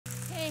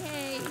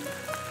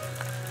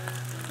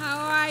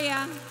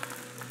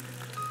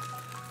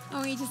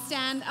want you to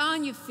stand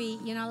on your feet.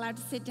 You're not allowed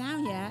to sit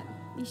down yet.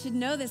 You should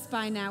know this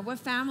by now. We're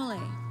family.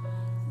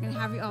 I'm going to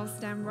have you all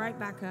stand right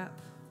back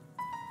up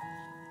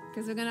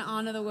because we're going to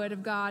honor the word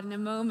of God in a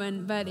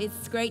moment. But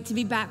it's great to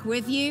be back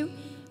with you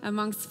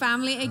amongst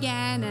family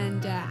again.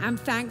 And I'm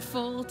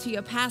thankful to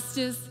your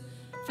pastors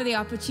for the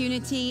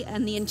opportunity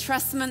and the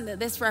entrustment that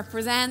this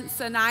represents.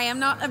 And I am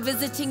not a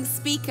visiting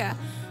speaker.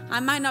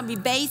 I might not be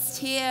based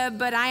here,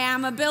 but I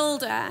am a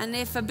builder. And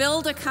if a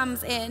builder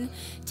comes in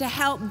to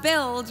help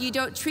build, you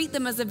don't treat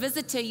them as a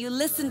visitor, you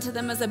listen to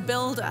them as a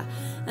builder.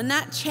 And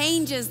that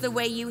changes the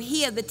way you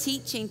hear the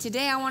teaching.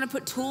 Today, I want to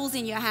put tools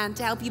in your hand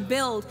to help you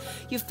build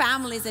your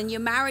families and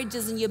your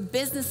marriages and your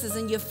businesses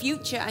and your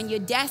future and your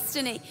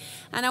destiny.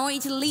 And I want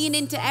you to lean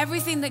into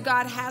everything that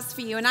God has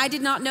for you. And I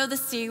did not know the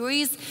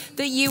series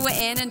that you were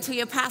in until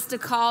your pastor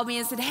called me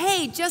and said,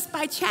 hey, just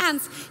by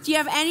chance, do you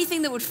have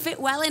anything that would fit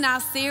well in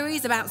our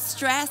series about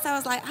stress? I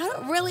was like, I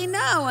don't really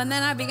know. And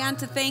then I began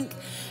to think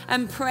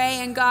and pray,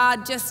 and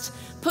God just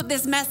put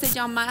this message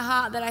on my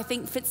heart that I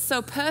think fits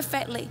so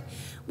perfectly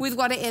with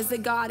what it is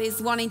that God is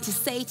wanting to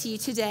say to you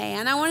today.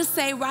 And I want to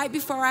say right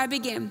before I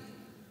begin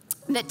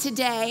that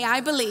today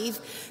I believe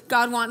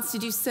God wants to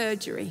do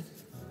surgery.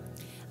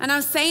 And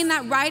I'm saying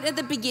that right at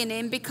the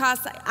beginning because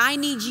I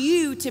need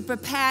you to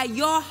prepare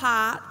your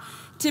heart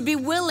to be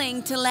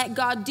willing to let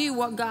God do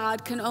what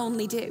God can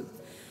only do.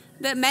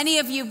 That many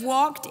of you have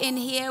walked in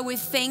here with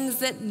things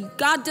that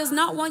God does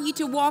not want you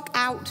to walk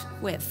out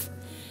with.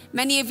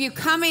 Many of you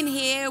come in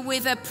here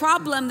with a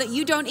problem that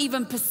you don't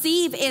even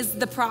perceive is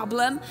the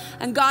problem,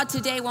 and God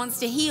today wants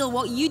to heal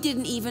what you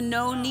didn't even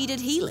know needed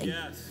healing.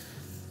 Yes.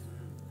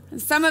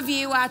 And some of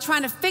you are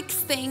trying to fix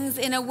things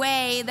in a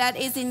way that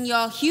is in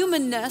your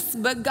humanness,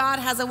 but God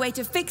has a way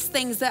to fix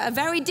things that are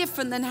very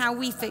different than how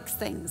we fix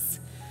things.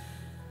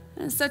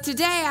 And so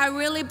today I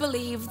really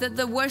believe that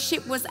the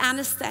worship was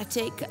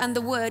anesthetic and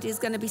the word is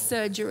going to be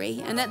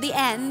surgery. And at the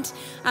end,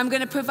 I'm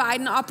going to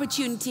provide an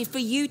opportunity for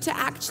you to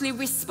actually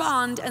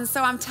respond. And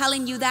so I'm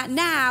telling you that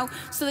now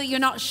so that you're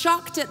not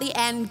shocked at the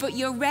end, but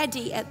you're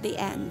ready at the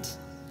end.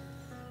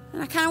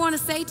 And I kind of want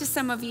to say to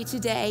some of you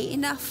today,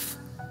 enough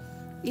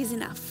is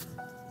enough.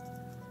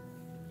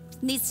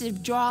 It needs to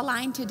draw a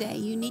line today.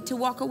 You need to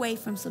walk away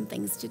from some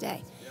things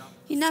today.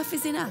 Yeah. Enough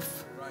is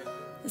enough.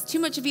 There's too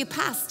much of your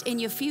past in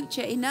your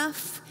future.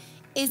 Enough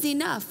is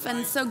enough.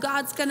 And so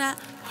God's going to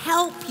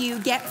help you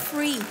get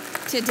free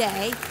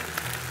today.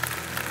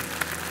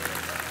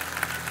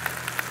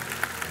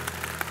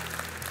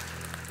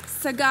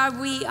 So God,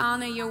 we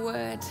honor your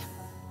word.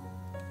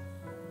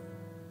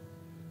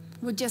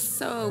 We're just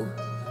so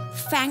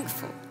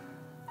thankful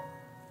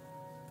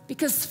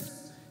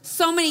because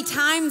so many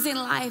times in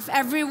life,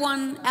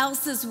 everyone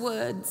else's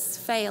words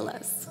fail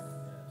us.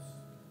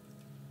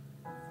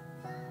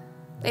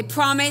 They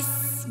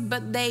promise,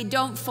 but they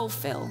don't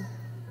fulfill.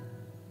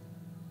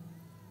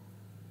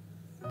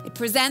 They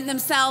present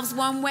themselves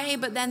one way,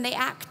 but then they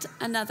act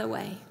another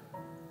way.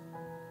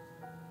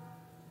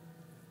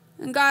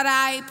 And God,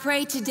 I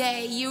pray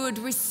today you would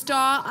restore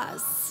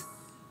us.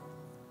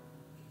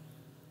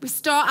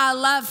 Restore our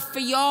love for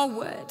your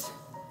word.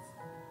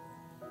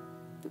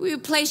 We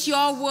would place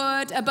your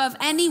word above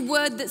any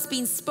word that's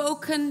been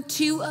spoken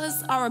to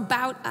us or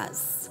about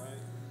us.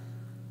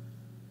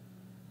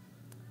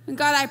 And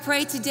God, I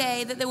pray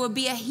today that there will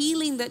be a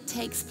healing that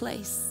takes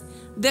place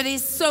that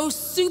is so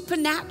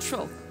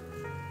supernatural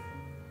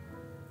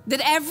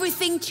that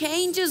everything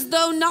changes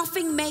though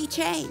nothing may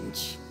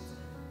change.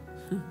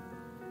 And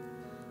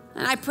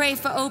I pray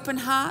for open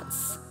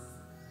hearts,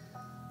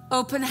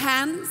 open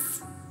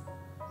hands,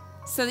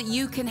 so that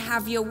you can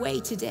have your way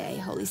today,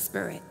 Holy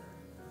Spirit.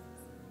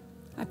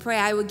 I pray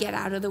I would get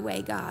out of the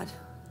way, God,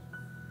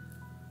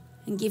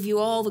 and give you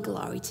all the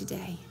glory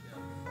today.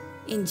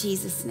 In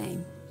Jesus'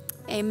 name.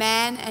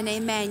 Amen and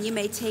amen. You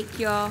may take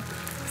your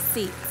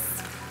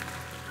seats.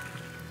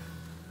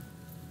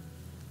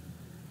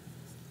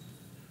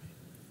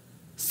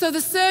 So the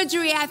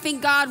surgery I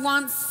think God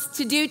wants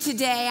to do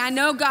today, I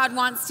know God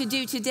wants to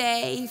do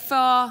today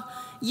for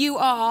you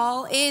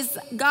all, is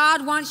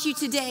God wants you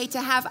today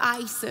to have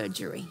eye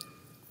surgery.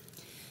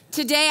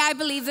 Today I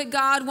believe that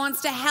God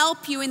wants to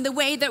help you in the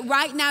way that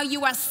right now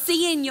you are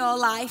seeing your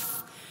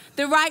life,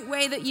 the right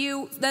way that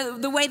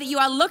the way that you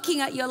are looking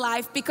at your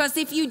life, because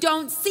if you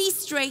don't see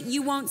straight,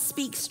 you won't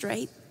speak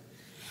straight.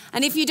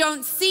 And if you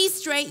don't see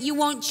straight, you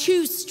won't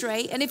choose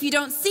straight. And if you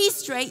don't see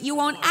straight, you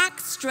won't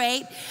act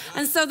straight.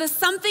 And so there's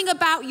something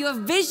about your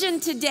vision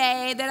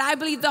today that I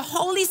believe the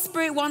Holy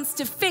Spirit wants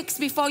to fix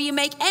before you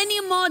make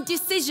any more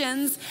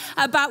decisions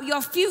about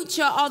your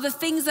future or the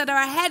things that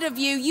are ahead of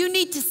you. You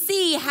need to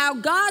see how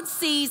God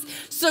sees,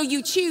 so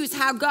you choose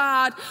how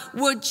God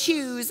would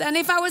choose. And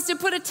if I was to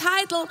put a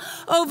title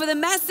over the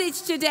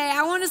message today,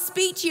 I want to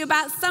speak to you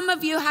about some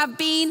of you have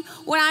been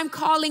what I'm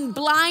calling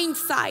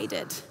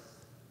blindsided.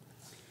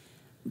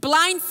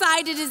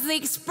 Blindsided is the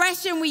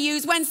expression we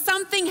use when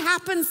something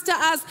happens to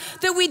us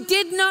that we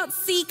did not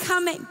see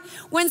coming.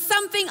 When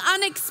something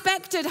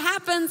unexpected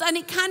happens and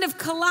it kind of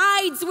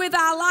collides with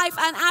our life,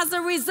 and as a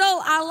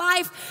result, our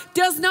life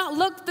does not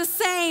look the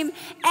same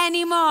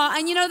anymore.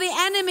 And you know, the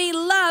enemy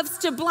loves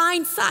to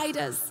blindside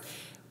us.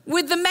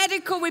 With the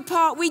medical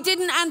report we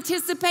didn't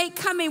anticipate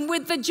coming,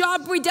 with the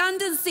job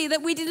redundancy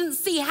that we didn't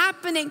see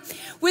happening,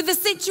 with the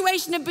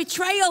situation of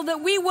betrayal that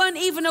we weren't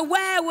even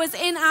aware was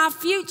in our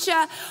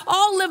future.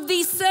 All of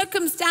these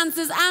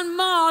circumstances and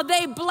more,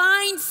 they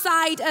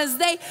blindside us.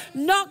 They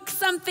knock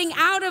something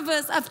out of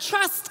us of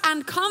trust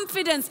and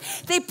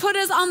confidence. They put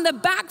us on the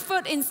back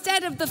foot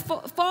instead of the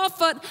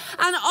forefoot.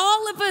 And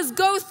all of us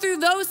go through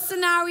those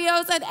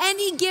scenarios at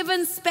any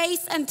given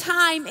space and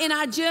time in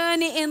our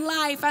journey in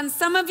life. And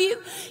some of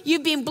you,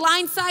 you've been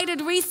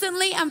blindsided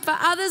recently, and for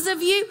others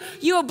of you,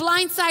 you were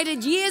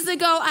blindsided years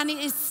ago, and it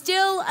is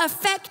still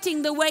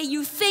affecting the way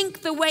you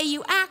think, the way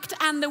you act,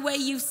 and the way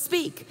you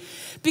speak.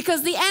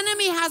 Because the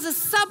enemy has a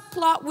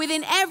subplot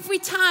within every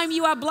time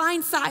you are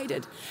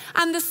blindsided.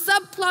 And the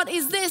subplot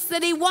is this,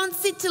 that he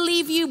wants it to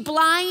leave you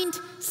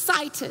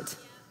blind-sighted.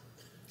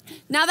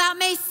 Now that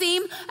may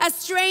seem a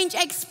strange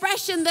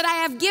expression that I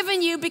have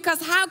given you,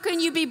 because how can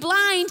you be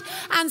blind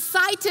and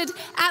sighted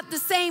at the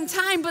same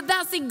time? But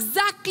that's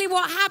exactly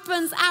what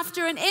happens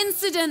after an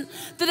incident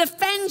that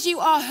offends you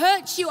or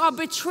hurts you or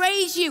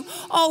betrays you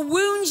or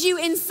wounds you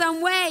in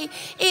some way.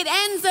 It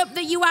ends up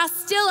that you are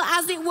still,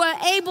 as it were,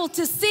 able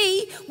to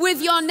see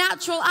with your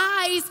natural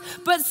eyes,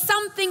 but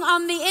something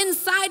on the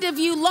inside of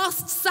you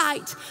lost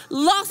sight,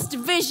 lost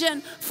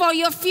vision for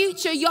your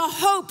future. Your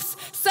hopes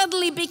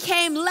suddenly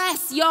became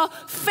less. Your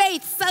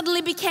faith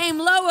suddenly became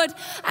lowered.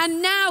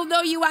 And now,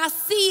 though you are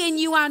seeing,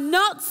 you are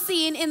not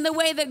seeing in the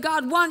way that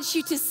God wants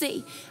you to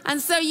see.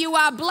 And so you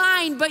are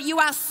blind, but you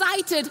are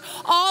sighted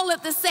all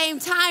at the same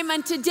time.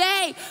 And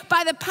today,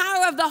 by the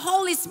power of the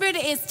Holy Spirit,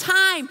 it is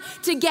time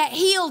to get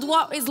healed,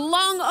 what is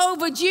long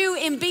overdue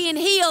in being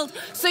healed,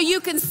 so you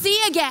can see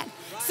again.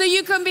 So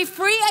you can be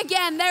free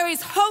again. There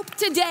is hope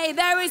today.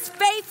 There is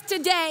faith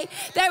today.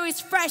 There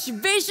is fresh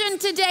vision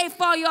today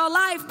for your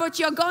life, but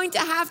you're going to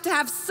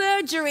have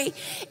surgery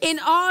in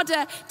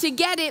order to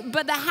get it.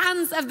 But the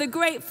hands of the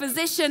great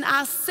physician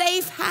are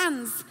safe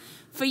hands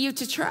for you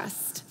to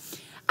trust.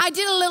 I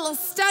did a little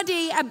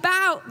study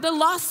about the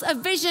loss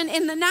of vision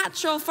in the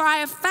natural, for I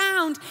have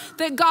found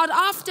that God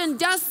often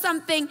does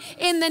something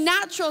in the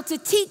natural to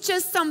teach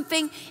us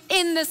something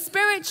in the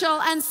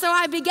spiritual. And so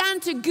I began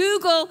to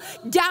Google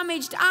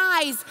damaged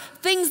eyes,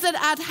 things that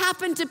had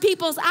happened to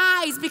people's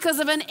eyes because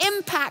of an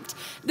impact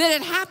that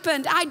had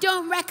happened. I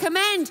don't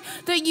recommend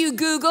that you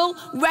Google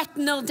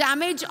retinal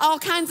damage. All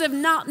kinds of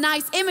not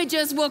nice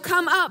images will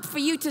come up for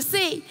you to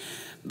see.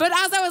 But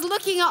as I was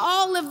looking at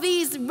all of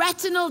these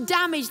retinal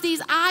damage,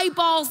 these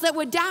eyeballs that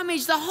were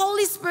damaged, the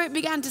Holy Spirit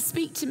began to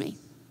speak to me.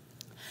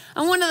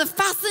 And one of the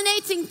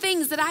fascinating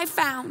things that I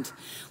found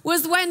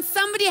was when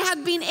somebody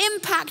had been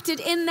impacted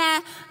in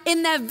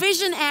their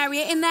vision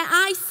area, in their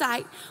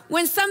eyesight,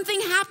 when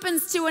something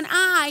happens to an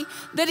eye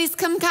that is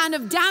some kind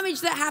of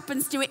damage that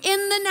happens to it,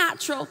 in the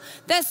natural,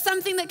 there's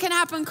something that can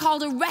happen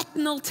called a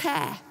retinal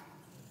tear.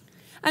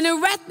 And a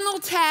retinal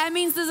tear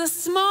means there's a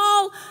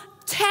small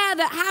tear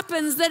that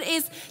happens that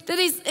is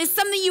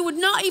something you would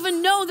not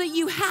even know that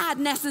you had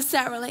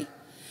necessarily.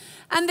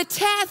 And the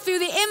tear through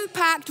the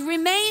impact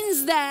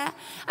remains there,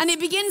 and it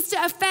begins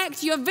to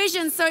affect your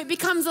vision, so it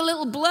becomes a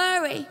little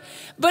blurry.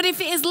 But if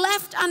it is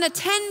left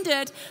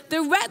unattended,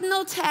 the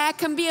retinal tear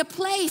can be a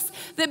place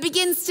that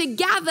begins to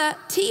gather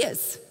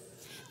tears.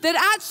 That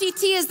actually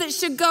tears that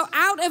should go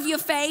out of your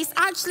face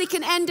actually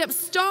can end up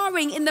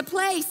storing in the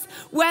place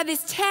where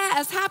this tear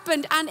has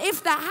happened. And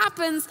if that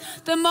happens,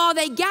 the more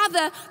they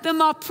gather, the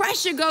more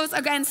pressure goes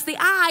against the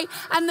eye,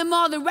 and the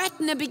more the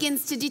retina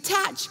begins to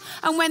detach.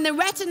 And when the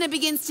retina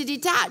begins to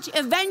detach,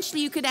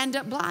 eventually you could end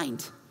up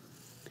blind.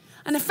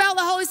 And I felt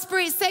the Holy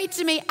Spirit say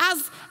to me,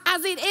 as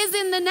it is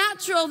in the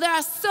natural, there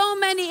are so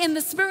many in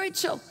the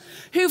spiritual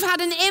who've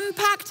had an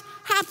impact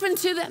happen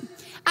to them,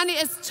 and it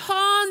has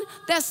torn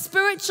their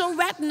spiritual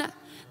retina.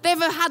 They've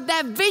had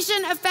their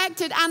vision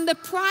affected, and the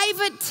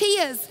private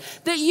tears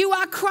that you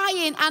are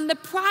crying, and the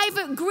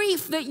private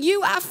grief that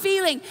you are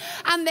feeling,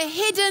 and the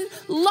hidden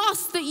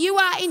loss that you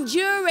are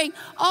enduring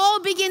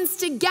all begins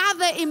to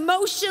gather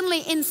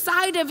emotionally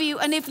inside of you.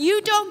 And if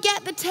you don't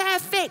get the tear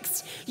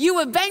fixed,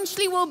 you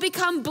eventually will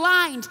become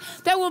blind.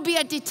 There will be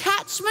a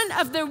detachment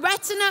of the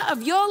retina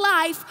of your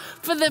life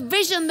for the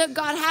vision that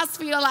God has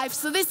for your life.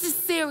 So this is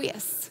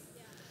serious.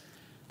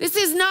 This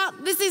is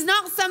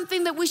not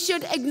something that we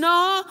should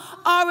ignore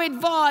or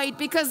avoid,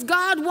 because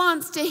God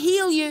wants to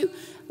heal you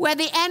where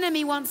the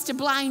enemy wants to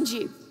blind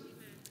you.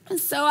 And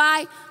so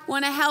I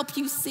want to help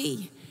you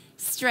see.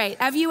 straight.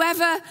 Have you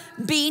ever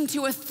been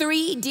to a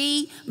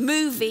 3D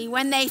movie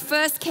when they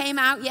first came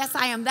out? Yes,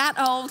 I am that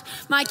old.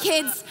 My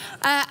kids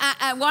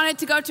wanted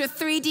to go to a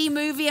 3D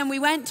movie, and we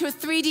went to a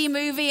 3D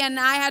movie, and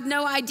I had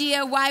no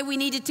idea why we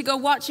needed to go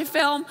watch a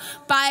film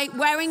by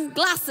wearing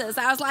glasses.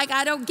 I was like,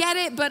 I don't get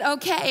it, but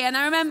okay. And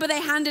I remember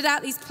they handed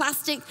out these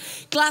plastic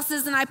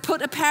glasses, and I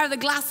put a pair of the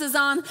glasses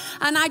on,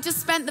 and I just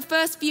spent the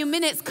first few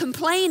minutes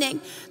complaining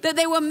that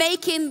they were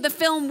making the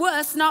film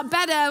worse, not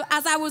better,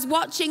 as I was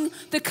watching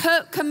the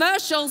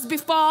commercials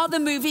before the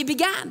movie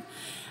began.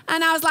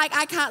 And I was like,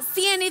 I can't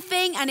see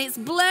anything, and it's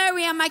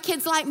blurry. And my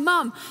kid's like,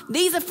 Mom,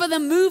 these are for the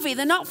movie.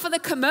 They're not for the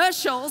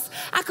commercials.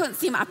 I couldn't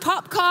see my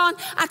popcorn.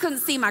 I couldn't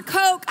see my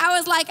Coke. I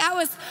was like, I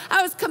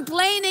was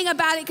complaining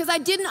about it because I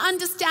didn't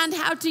understand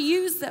how to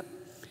use them.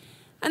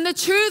 And the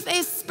truth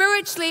is,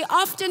 spiritually,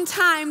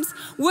 oftentimes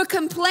we're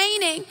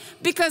complaining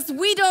because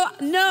we don't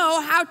know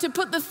how to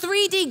put the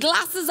 3D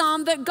glasses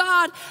on that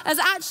God has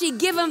actually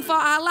given for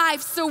our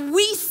life. So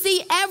we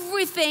see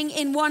everything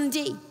in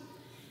 1D.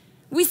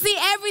 We see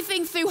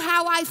everything through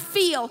how I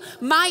feel,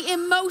 my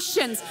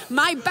emotions,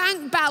 my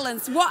bank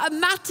balance, what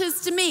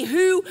matters to me,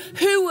 who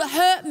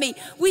hurt me.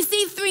 We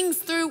see things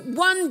through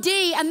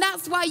 1D, and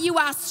that's why you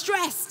are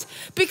stressed,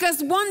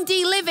 because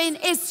 1D living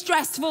is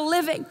stressful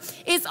living.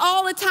 It's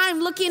all the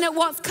time looking at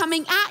what's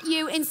coming at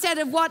you instead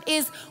of what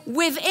is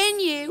within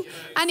you.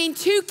 And in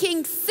 2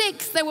 Kings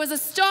 6, there was a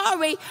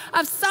story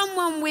of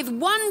someone with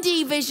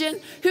 1D vision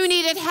who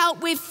needed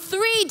help with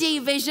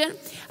 3D vision.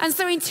 And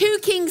so in 2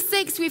 Kings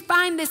 6, we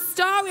find this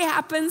story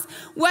happens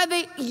where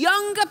the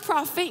younger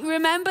prophet,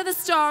 remember the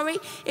story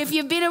if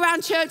you've been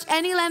around church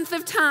any length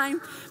of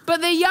time,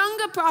 but the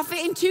younger prophet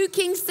in 2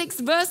 Kings 6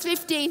 verse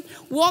 15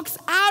 walks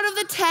out of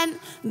the tent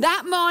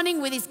that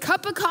morning with his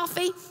cup of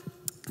coffee,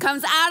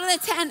 comes out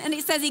of the tent, and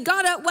it says he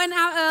got up, went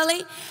out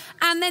early,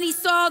 and then he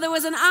saw there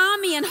was an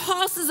army and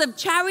horses of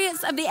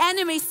chariots of the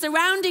enemy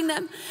surrounding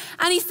them.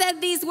 And he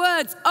said these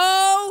words,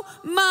 "Oh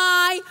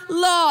my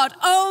Lord,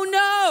 oh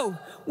no,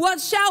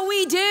 what shall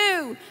we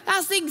do?"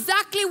 That's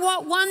exactly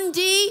what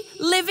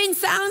 1D living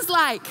sounds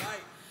like.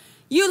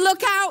 You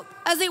look out,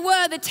 as it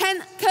were, the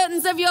tent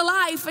curtains of your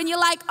life, and you're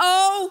like,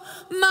 oh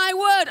my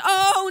word,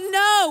 oh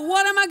no,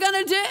 what am I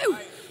gonna do?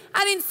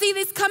 I didn't see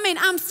this coming.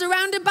 I'm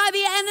surrounded by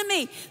the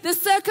enemy. The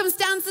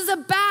circumstances are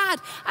bad,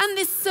 and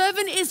this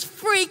servant is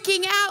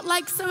freaking out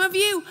like some of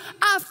you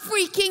are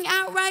freaking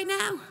out right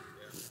now.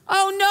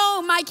 Oh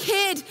no, my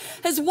kid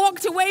has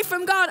walked away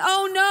from God.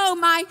 Oh no,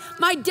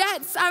 my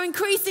debts are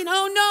increasing.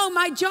 Oh no,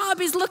 my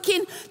job is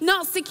looking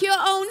not secure.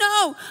 Oh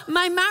no,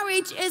 my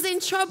marriage is in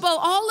trouble.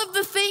 All of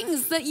the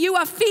things that you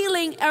are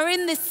feeling are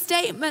in this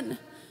statement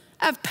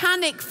of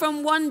panic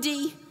from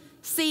 1D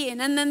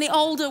seeing. And then the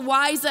older,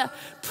 wiser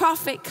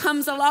prophet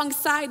comes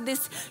alongside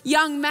this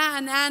young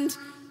man and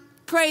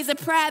prays a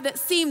prayer that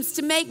seems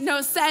to make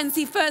no sense.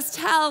 He first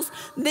tells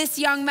this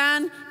young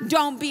man,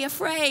 don't be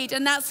afraid.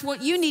 And that's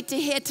what you need to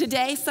hear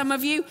today, some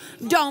of you.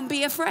 Don't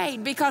be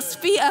afraid, because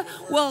fear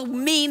will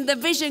mean the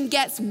vision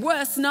gets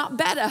worse, not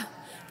better.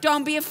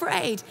 Don't be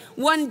afraid.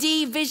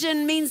 1D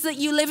vision means that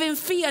you live in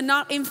fear,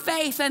 not in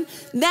faith. And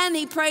then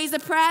he prays a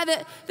prayer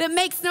that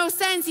makes no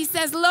sense. He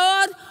says,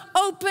 Lord,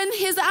 open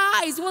his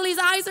eyes. Well, his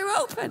eyes are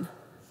open.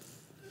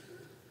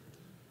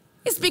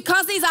 It's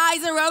because his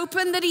eyes are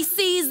open that he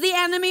sees the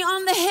enemy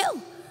on the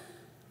hill.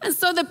 And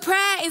so the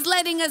prayer is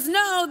letting us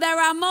know there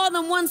are more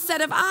than one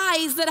set of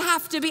eyes that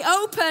have to be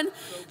open.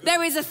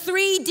 There is a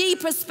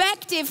 3D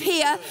perspective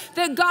here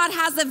that God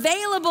has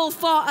available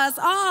for us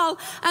all.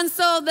 And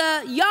so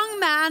the young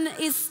man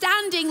is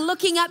standing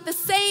looking at the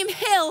same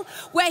hill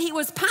where he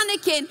was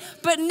panicking,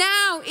 but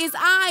now his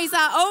eyes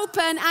are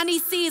open and he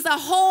sees a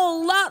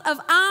whole lot of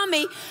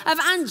army of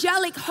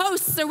angelic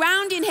hosts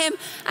surrounding him.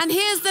 And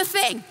here's the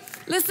thing,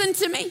 listen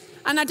to me.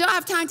 And I don't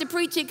have time to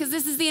preach it because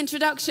this is the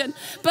introduction.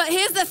 But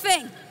here's the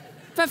thing,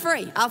 for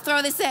free, I'll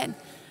throw this in.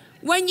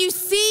 When you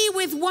see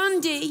with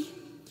 1D,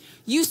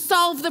 you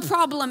solve the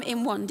problem in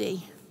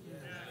 1D.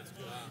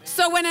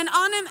 So when an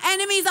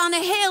enemy's on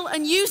a hill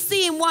and you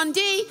see in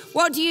 1D,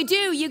 what do?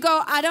 You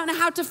go, I don't know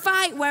how to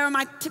fight. Where are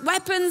my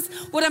weapons?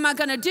 What am I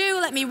going to do?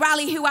 Let me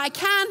rally who I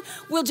can.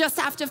 We'll just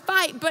have to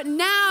fight. But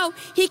now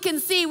he can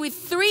see with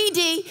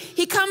 3D,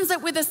 he comes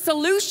up with a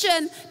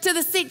solution to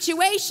the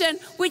situation,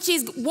 which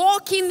is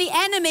walking the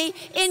enemy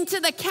into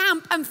the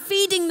camp and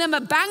feeding them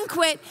a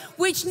banquet,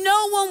 which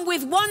no one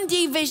with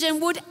 1D vision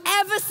would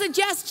ever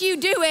suggest you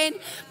doing.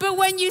 But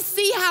when you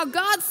see how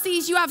God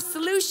sees you have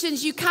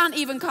solutions you can't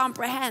even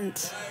comprehend.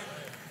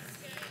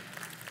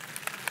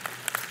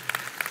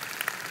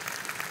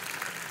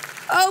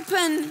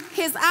 Open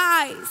his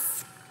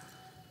eyes.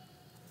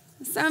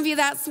 Some of you,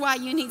 that's why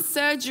you need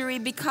surgery,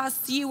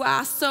 because you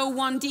are so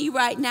 1D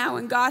right now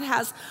and God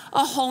has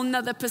a whole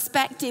nother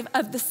perspective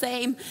of the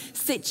same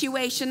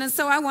situation. And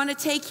so I want to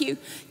take you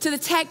to the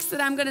text that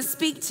I'm going to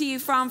speak to you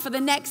from for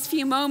the next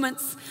few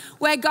moments,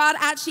 where God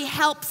actually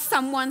helps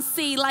someone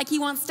see like he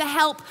wants to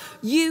help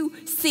you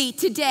see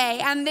today.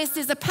 And this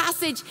is a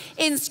passage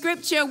in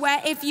scripture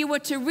where if you were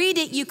to read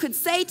it, you could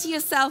say to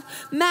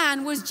yourself,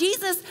 man, was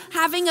Jesus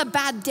having a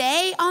bad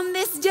day on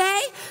this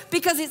day?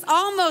 Because it's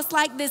almost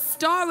like this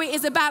story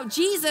is about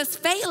Jesus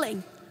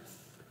failing.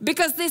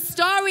 Because this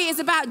story is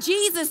about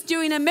Jesus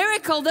doing a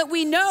miracle that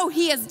we know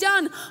he has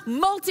done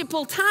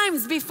multiple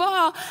times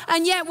before.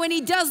 And yet when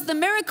he does the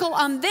miracle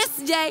on this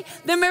day,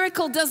 the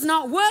miracle does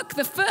not work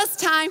the first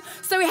time.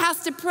 So he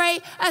has to pray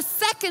a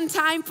second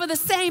time for the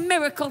same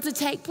miracle to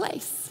take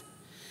place.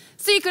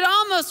 So you could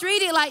almost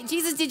read it like,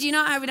 Jesus, did you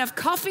not have enough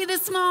coffee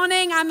this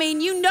morning? I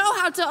mean, you know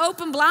how to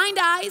open blind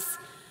eyes.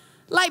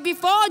 Like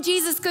before,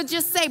 Jesus could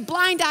just say,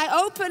 blind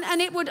eye open,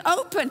 and it would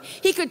open.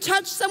 He could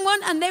touch someone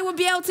and they would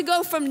be able to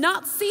go from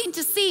not seeing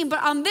to seeing.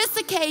 But on this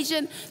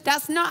occasion,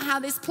 that's not how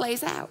this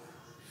plays out.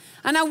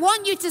 And I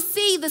want you to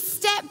see the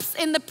steps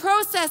in the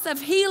process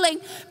of healing,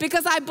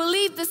 because I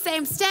believe the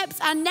same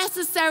steps are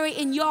necessary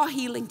in your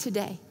healing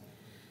today.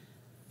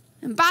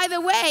 And by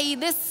the way,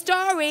 this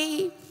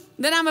story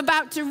that I'm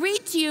about to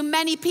read to you,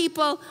 many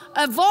people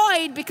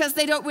avoid because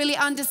they don't really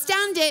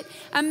understand it.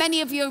 And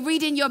many of you are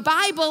reading your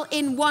Bible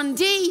in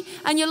 1D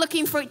and you're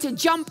looking for it to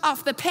jump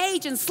off the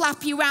page and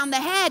slap you around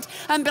the head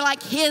and be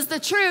like, here's the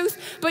truth.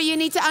 But you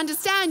need to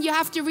understand, you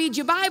have to read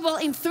your Bible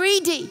in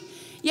 3D.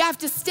 You have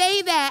to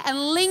stay there and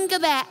linger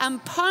there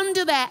and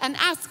ponder there and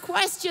ask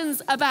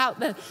questions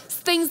about the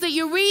things that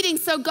you're reading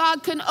so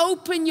God can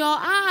open your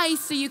eyes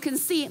so you can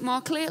see it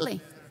more clearly.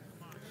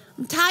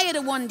 I'm tired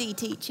of 1D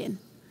teaching.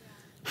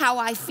 How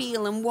I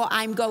feel and what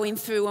I'm going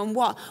through and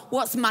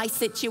what's my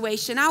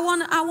situation. I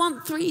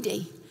want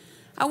 3D.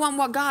 I want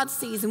what God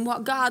sees and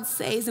what God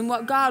says and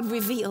what God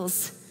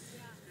reveals.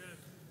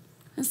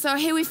 And so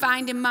here we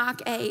find in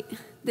Mark 8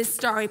 this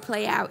story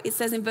play out. It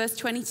says in verse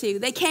 22,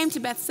 they came to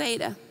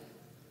Bethsaida,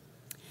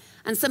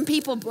 and some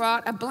people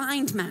brought a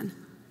blind man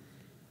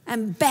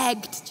and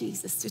begged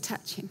Jesus to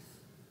touch him.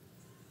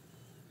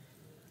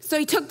 So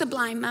he took the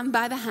blind man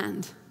by the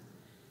hand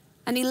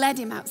and he led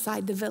him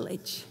outside the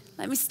village.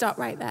 Let me stop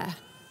right there.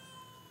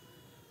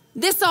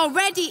 This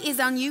already is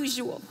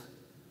unusual.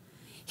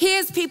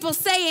 Here's people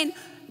saying,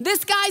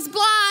 this guy's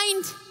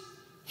blind.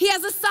 He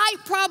has a sight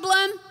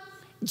problem.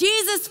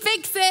 Jesus,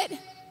 fix it.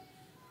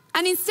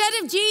 And instead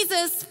of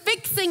Jesus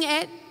fixing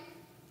it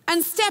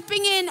and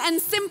stepping in and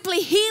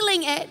simply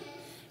healing it,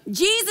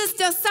 Jesus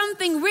does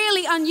something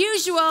really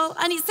unusual.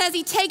 And it says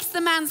he takes the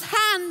man's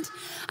hand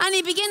and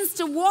he begins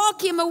to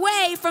walk him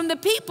away from the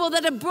people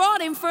that have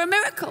brought him for a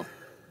miracle.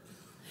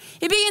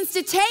 He begins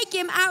to take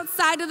him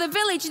outside of the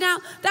village. Now,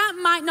 that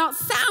might not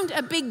sound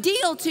a big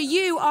deal to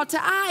you or to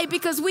I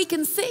because we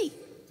can see.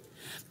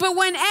 But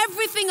when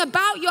everything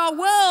about your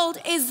world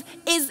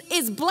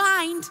is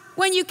blind,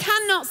 when you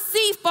cannot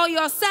see for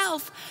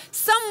yourself,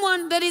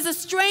 someone that is a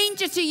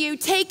stranger to you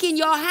taking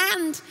your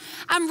hand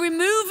and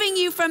removing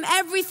you from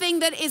everything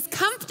that is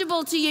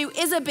comfortable to you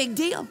is a big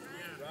deal.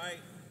 Yeah, right.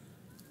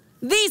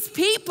 These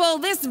people,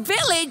 this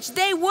village,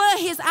 they were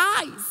his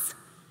eyes.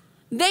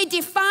 They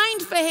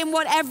defined for him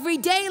what every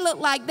day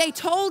looked like. They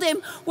told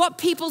him what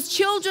people's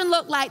children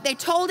looked like. They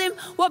told him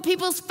what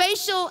people's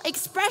facial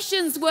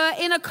expressions were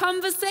in a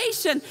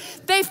conversation.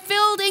 They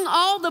filled in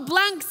all the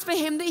blanks for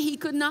him that he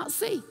could not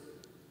see.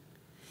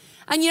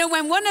 And you know,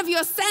 when one of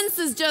your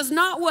senses does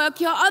not work,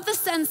 your other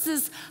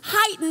senses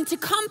heighten to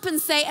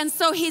compensate. And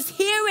so his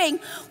hearing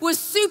was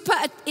super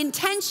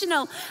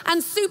intentional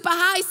and super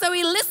high. So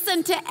he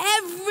listened to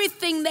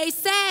everything they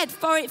said,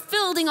 for it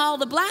filled in all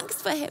the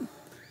blanks for him.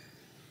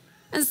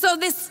 And so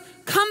this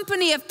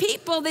company of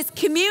people, this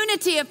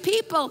community of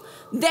people,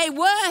 they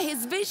were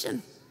his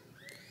vision.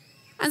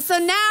 And so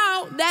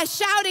now they're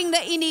shouting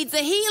that he needs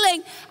a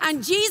healing,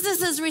 and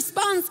Jesus'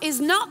 response is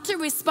not to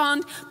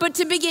respond, but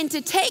to begin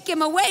to take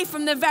him away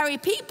from the very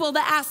people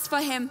that asked for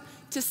him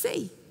to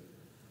see.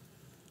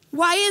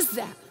 Why is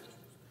that?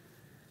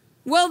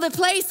 Well, the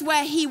place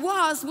where he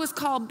was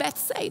called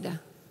Bethsaida.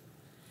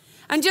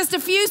 And just a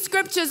few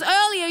scriptures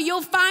earlier,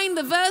 you'll find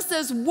the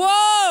verses,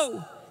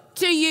 woe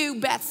to you,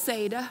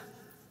 Bethsaida.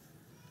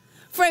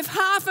 For if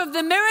half of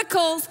the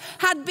miracles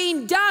had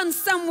been done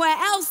somewhere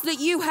else that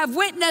you have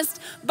witnessed,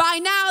 by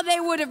now they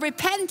would have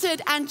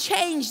repented and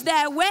changed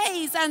their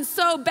ways. And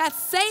so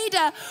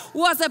Bethsaida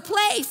was a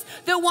place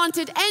that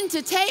wanted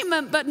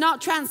entertainment but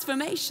not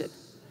transformation.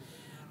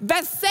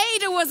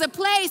 Bethsaida was a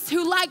place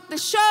who liked the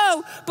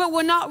show but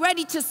were not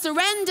ready to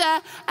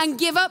surrender and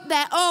give up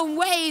their own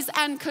ways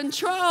and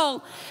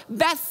control.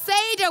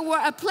 Bethsaida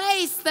were a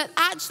place that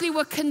actually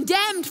were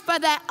condemned for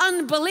their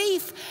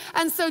unbelief.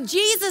 And so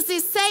Jesus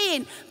is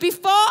saying,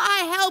 before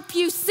I help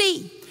you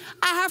see,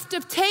 I have to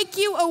take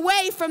you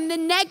away from the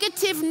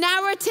negative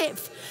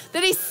narrative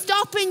that is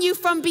stopping you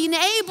from being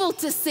able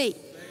to see.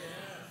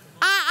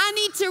 I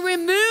need to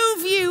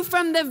remove you from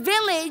from the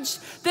village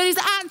that is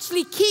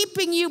actually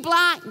keeping you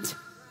blind.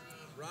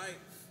 Right.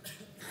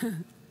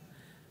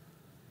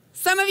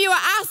 Some of you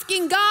are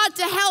asking God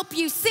to help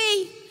you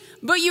see,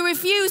 but you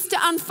refuse to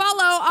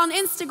unfollow on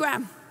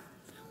Instagram.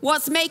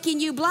 What's making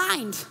you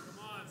blind?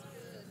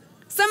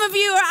 Some of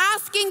you are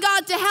asking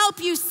God to help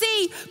you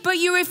see, but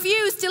you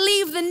refuse to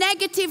leave the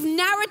negative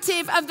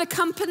narrative of the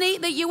company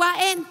that you are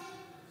in.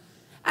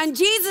 And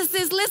Jesus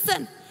says,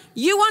 listen,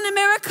 you want a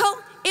miracle?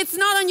 It's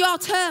not on your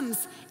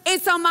terms.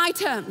 It's on my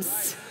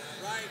terms.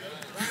 Right.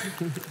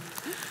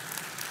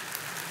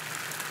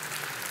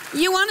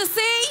 You want to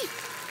see?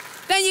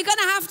 Then you're going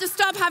to have to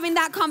stop having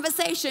that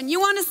conversation. You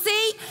want to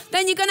see?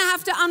 Then you're going to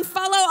have to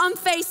unfollow on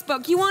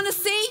Facebook. You want to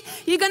see?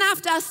 You're going to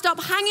have to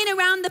stop hanging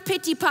around the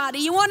pity party.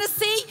 You want to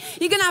see?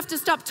 You're going to have to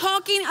stop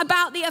talking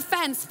about the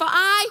offense. For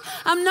I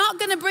am not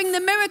going to bring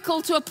the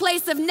miracle to a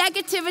place of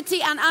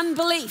negativity and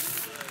unbelief.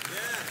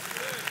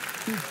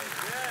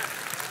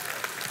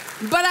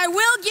 But I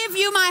will give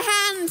you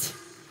my hand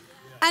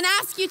and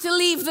ask you to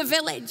leave the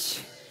village.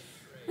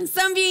 And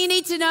some of you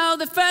need to know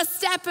the first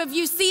step of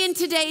you seeing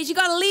today is you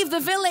got to leave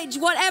the village,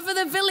 whatever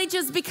the village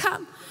has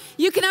become.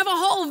 You can have a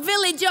whole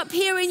village up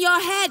here in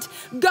your head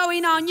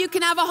going on. You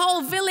can have a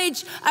whole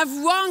village of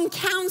wrong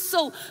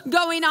counsel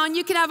going on.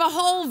 You can have a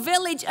whole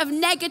village of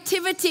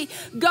negativity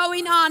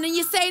going on. And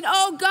you're saying,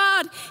 oh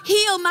God,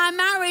 heal my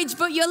marriage,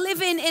 but you're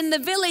living in the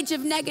village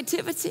of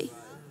negativity.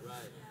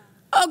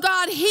 Oh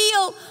God,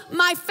 heal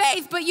my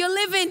faith, but you're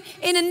living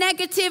in a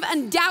negative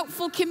and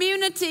doubtful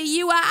community.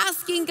 You are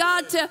asking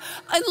God to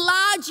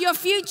enlarge your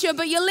future,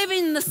 but you're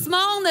living in the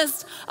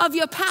smallness of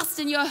your past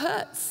and your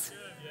hurts.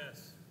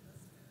 Yes.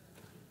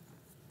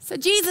 So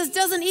Jesus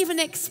doesn't even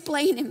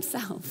explain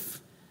himself.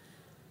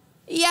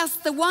 He asks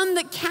the one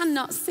that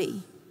cannot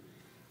see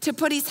to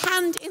put his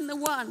hand in the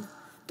one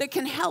that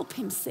can help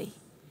him see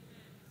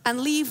and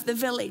leave the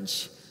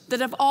village that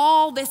have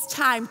all this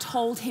time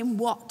told him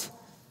what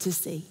to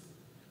see.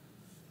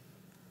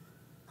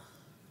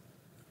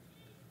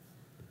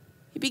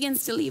 He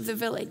begins to leave the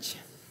village.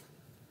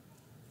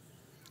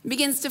 He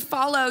begins to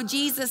follow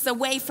Jesus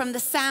away from the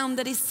sound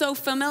that is so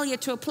familiar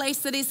to a place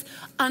that is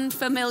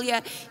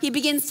unfamiliar. He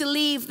begins to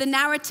leave the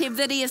narrative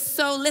that he has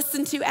so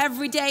listened to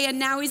every day, and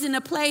now he's in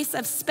a place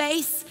of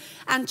space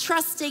and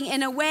trusting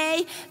in a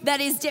way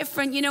that is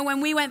different. You know,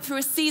 when we went through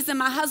a season,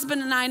 my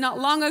husband and I, not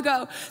long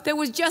ago, there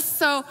was just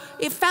so,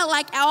 it felt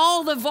like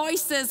all the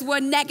voices were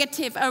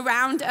negative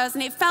around us.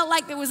 And it felt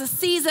like there was a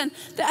season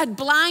that had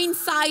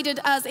blindsided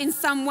us in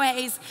some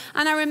ways.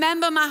 And I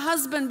remember my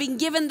husband being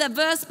given the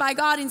verse by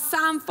God in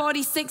Psalm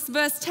 46,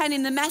 verse 10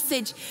 in the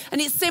Message. And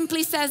it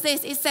simply says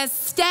this, it says,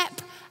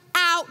 step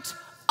out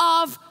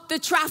of the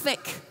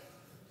traffic.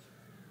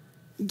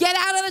 Get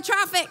out of the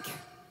traffic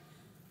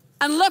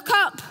and look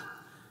up.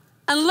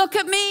 And look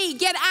at me,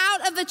 get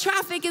out of the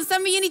traffic. And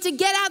some of you need to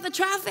get out of the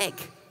traffic.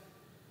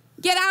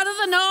 Get out of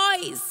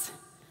the noise.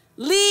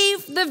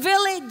 Leave the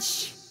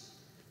village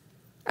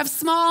of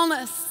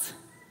smallness.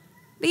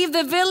 Leave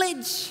the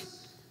village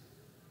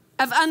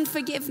of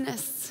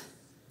unforgiveness.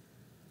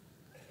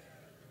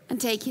 And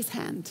take his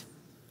hand.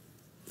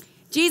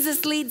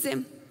 Jesus leads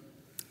him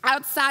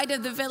outside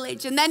of the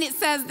village. And then it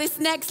says this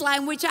next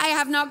line, which I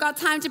have not got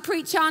time to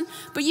preach on,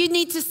 but you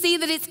need to see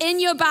that it's in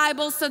your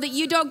Bible so that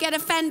you don't get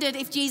offended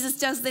if Jesus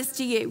does this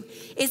to you.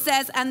 It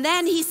says, and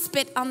then he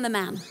spit on the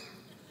man.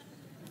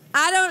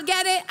 I don't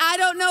get it. I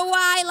don't know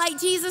why. Like,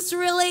 Jesus,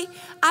 really?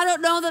 I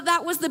don't know that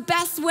that was the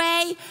best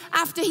way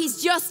after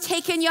he's just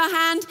taken your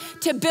hand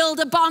to build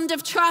a bond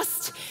of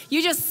trust.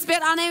 You just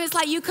spit on him. It's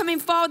like you coming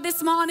forward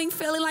this morning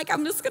feeling like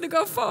I'm just going to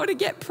go forward and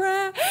get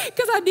prayer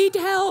because I need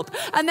help.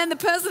 And then the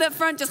person at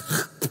front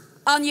just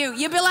on you.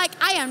 You'd be like,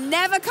 I am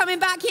never coming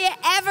back here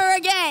ever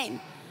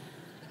again.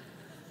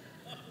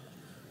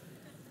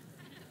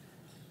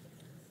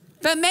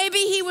 But maybe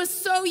he was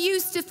so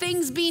used to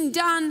things being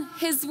done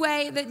his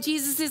way that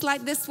Jesus is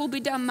like, this will be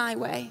done my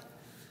way.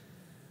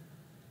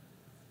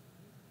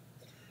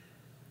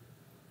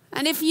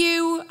 And if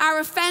you are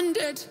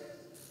offended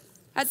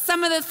at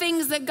some of the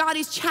things that God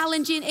is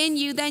challenging in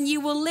you, then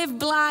you will live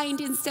blind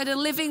instead of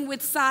living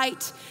with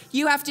sight.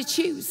 You have to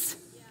choose.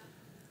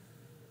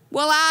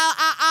 Well,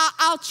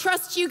 I'll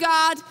trust you,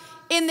 God,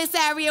 in this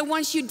area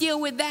once you deal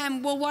with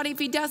them. Well, what if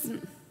he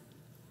doesn't?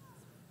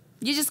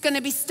 You're just going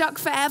to be stuck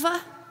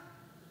forever?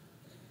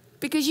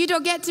 Because you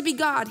don't get to be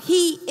God.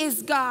 He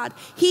is God.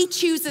 He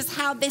chooses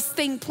how this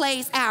thing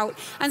plays out.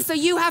 And so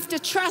you have to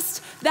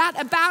trust that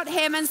about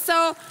him. And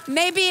so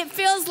maybe it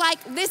feels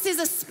like this is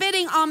a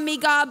spitting on me,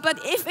 God. But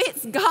if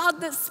it's God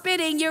that's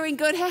spitting, you're in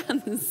good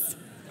hands.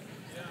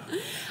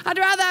 I'd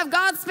rather have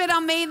God spit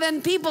on me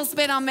than people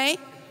spit on me.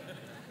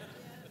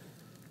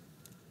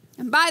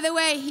 And by the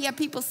way, he had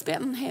people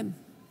spit on him.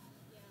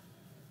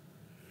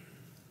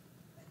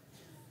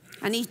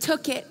 And he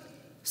took it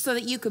so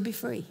that you could be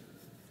free.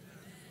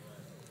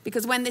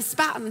 Because when they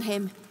spat on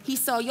him, he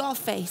saw your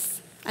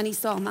face and he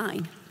saw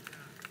mine.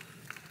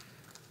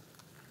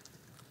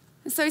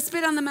 And so he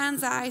spit on the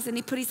man's eyes and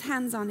he put his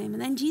hands on him.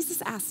 And then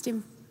Jesus asked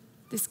him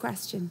this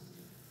question,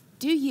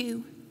 do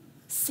you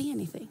see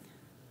anything?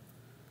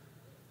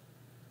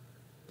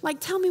 Like,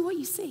 tell me what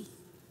you see.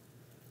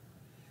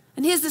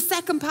 And here's the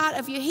second part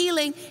of your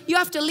healing. You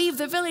have to leave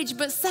the village,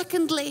 but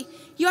secondly,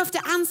 you have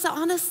to answer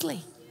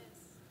honestly.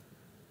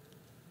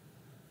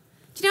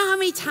 Do you know how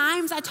many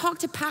times I talk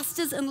to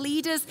pastors and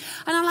leaders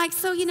and I'm like,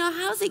 so,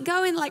 how's it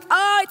going? Like,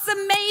 oh, it's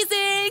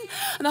amazing.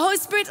 And the Holy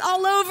Spirit's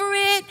all over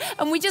it.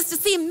 And we just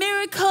see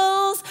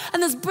miracles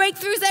and there's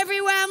breakthroughs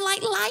everywhere. I'm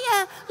like,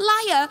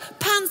 liar,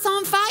 pants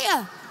on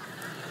fire.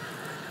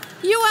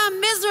 You are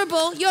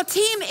miserable. Your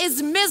team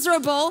is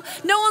miserable.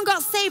 No one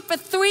got saved for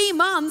 3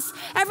 months.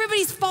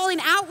 Everybody's falling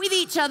out with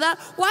each other.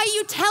 Why are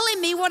you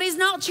telling me what is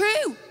not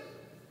true?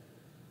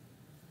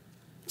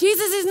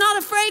 Jesus is not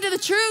afraid of the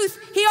truth.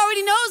 He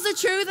already knows the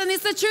truth, and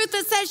it's the truth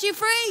that sets you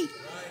free.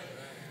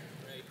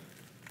 Right.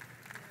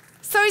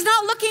 So he's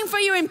not looking for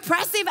your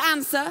impressive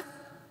answer.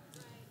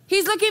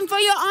 He's looking for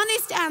your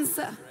honest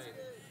answer.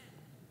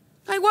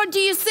 Like, what do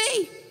you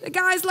see? The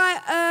guy's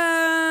like,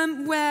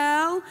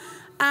 well,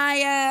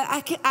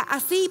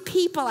 I see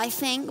people, I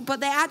think,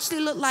 but they actually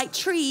look like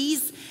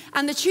trees,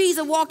 and the trees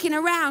are walking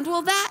around.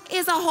 Well, that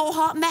is a whole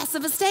hot mess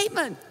of a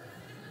statement.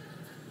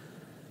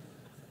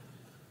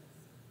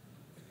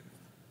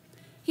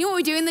 You know what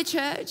we do in the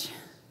church?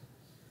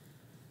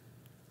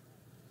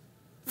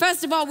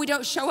 First of all, we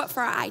don't show up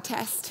for our eye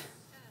test.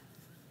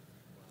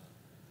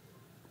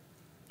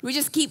 We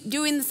just keep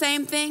doing the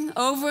same thing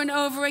over and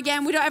over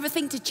again. We don't ever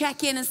think to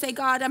check in and say,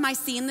 God, am I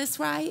seeing this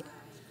right?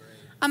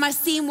 Am I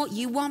seeing what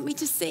you want me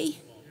to see?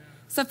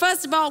 So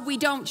first of all, we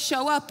don't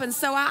show up, and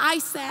so our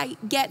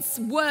eyesight gets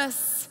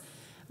worse,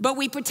 but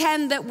we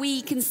pretend that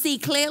we can see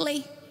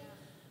clearly.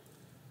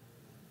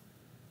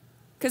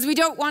 Because we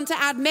don't want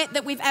to admit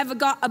that we've ever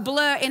got a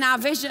blur in our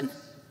vision.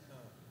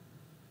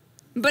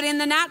 But in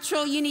the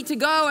natural, you need to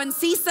go and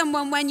see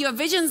someone when your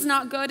vision's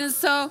not good. And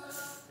so,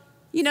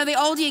 the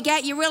older you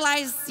get, you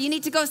realize you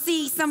need to go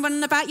see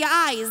someone about your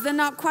eyes. They're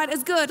not quite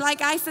as good.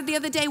 Like I said the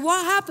other day,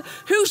 what happened?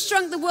 Who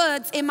shrunk the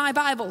words in my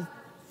Bible?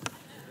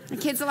 The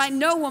kids are like,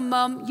 no one,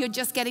 Mum, you're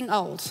just getting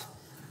old.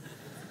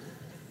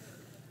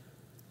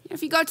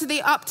 If you go to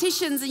the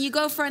opticians and you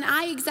go for an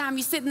eye exam,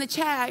 you sit in the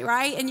chair,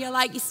 right? And you're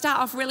like, you start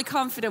off really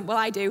confident. Well,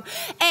 I do.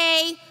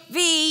 A,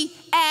 V,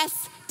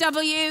 S,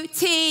 W,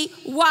 T,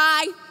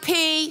 Y,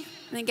 P.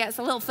 And it gets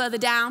a little further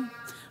down.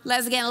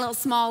 Letters getting a little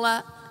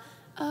smaller.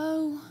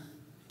 O,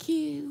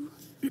 Q,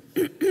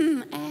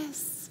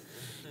 S.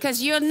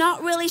 Because you're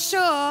not really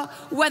sure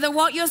whether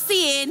what you're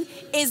seeing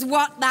is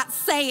what that's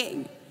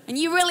saying. And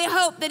you really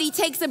hope that he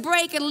takes a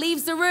break and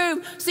leaves the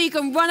room so you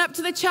can run up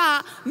to the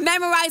chart,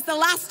 memorize the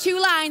last 2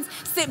 lines,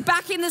 sit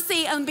back in the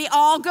seat and be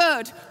all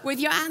good with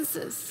your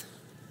answers.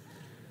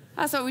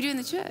 That's what we do in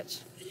the church.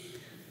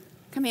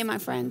 Come here, my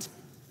friend.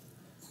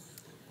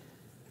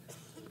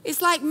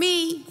 It's like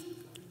me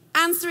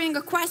answering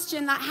a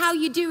question like, how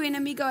you doing?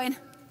 And me going,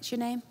 what's your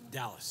name?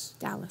 Dallas.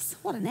 Dallas.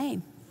 What a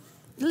name.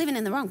 You're living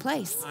in the wrong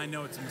place. I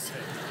know it's a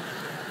mistake.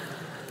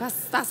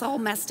 That's all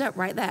messed up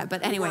right there.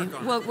 But anyway,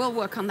 we'll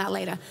work on that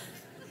later.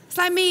 It's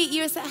like me,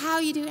 you say, how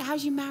you doing?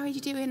 How's your marriage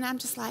doing? And I'm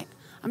just like,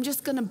 I'm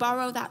just going to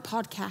borrow that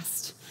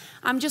podcast.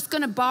 I'm just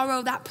going to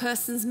borrow that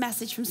person's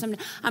message from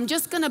somebody. I'm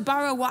just going to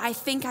borrow what I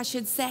think I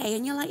should say.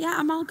 And you're like, yeah,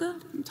 I'm all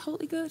good. I'm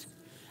totally good.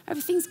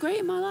 Everything's great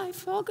in my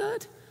life. All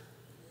good.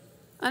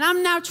 And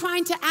I'm now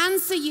trying to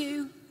answer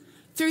you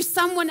through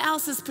someone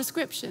else's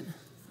prescription.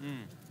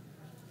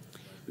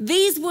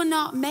 These were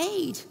not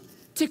made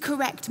to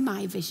correct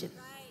my vision.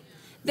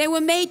 They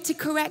were made to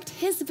correct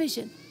his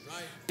vision.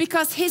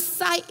 Because his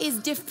sight is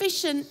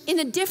deficient in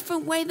a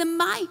different way than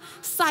my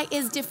sight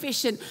is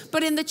deficient.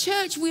 But in the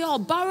church, we all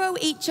borrow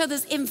each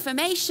other's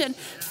information,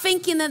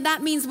 thinking that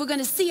that means we're going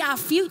to see our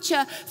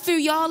future through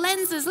your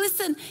lenses.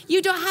 Listen,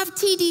 you don't have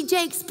T.D.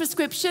 Jakes'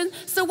 prescription,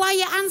 so why are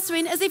you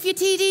answering as if you're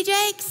T.D.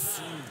 Jakes?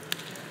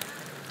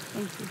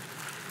 Thank you.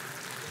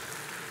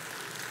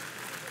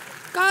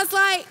 God's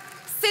like,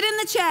 sit in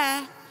the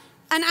chair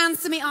and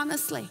answer me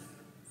honestly.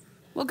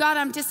 Well, God,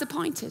 I'm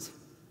disappointed.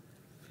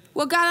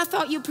 Well, God, I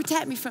thought you'd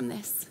protect me from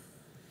this.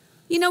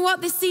 You know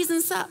what? This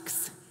season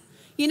sucks.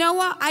 You know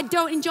what? I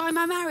don't enjoy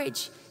my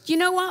marriage. You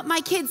know what?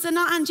 My kids are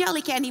not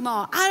angelic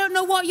anymore. I don't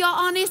know what your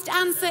honest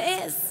answer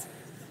is.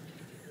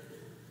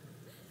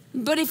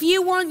 But if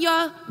you want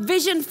your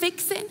vision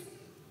fixing,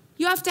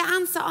 you have to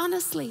answer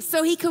honestly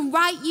so he can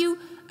write you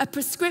a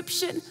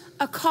prescription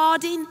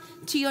according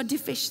to your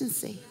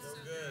deficiency.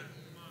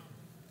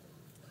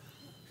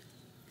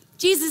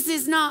 Jesus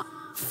is not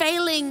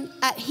failing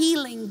at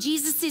healing.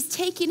 Jesus is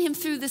taking him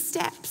through the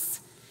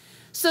steps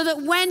so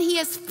that when he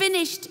has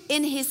finished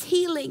in his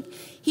healing,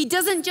 he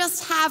doesn't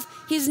just have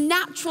his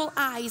natural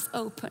eyes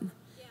open,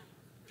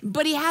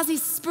 but he has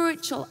his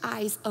spiritual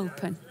eyes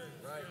open.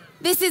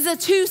 This is a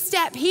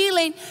 2-step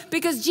healing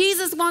because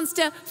Jesus wants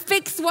to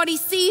fix what he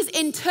sees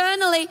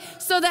internally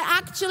so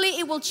that actually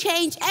it will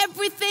change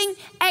everything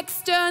externally.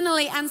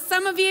 externally. And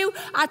some of you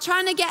are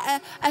trying to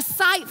get a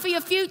sight for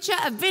your future,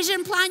 a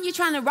vision plan. You're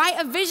trying to write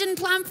a vision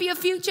plan for your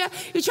future.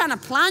 You're trying to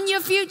plan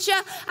your future,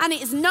 and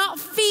it's not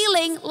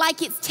feeling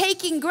like it's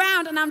taking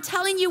ground. And I'm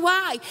telling you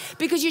why.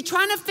 Because you're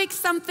trying to fix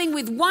something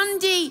with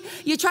 1D.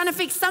 You're trying to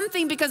fix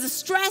something because of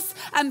stress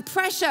and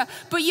pressure.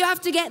 But you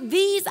have to get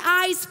these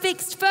eyes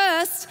fixed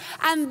first,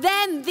 and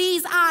then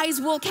these eyes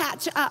will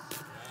catch up.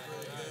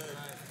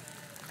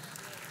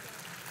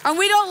 And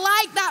we don't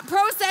like that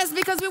process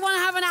because we want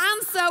to have an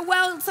answer.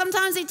 Well,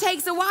 sometimes it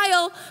takes a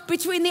while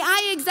between the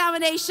eye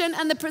examination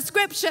and the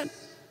prescription.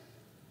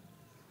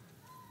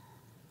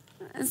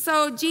 And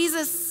so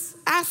Jesus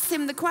asks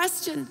him the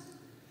question.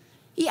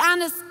 He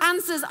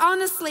answers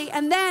honestly.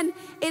 And then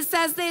it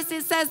says this,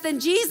 it says, then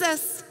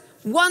Jesus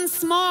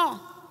once more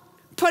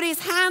put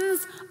his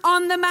hands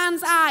on the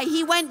man's eye.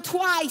 He went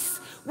twice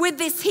with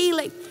this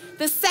healing.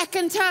 The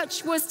second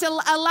touch was to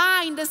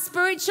align the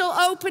spiritual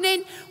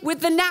opening with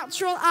the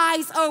natural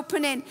eyes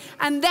opening.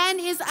 And then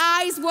his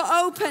eyes were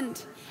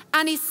opened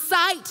and his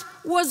sight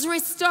was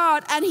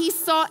restored and he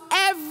saw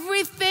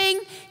everything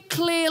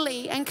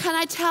clearly. And can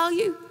I tell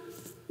you,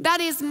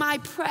 that is my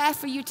prayer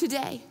for you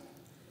today.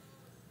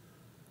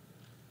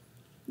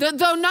 That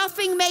though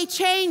nothing may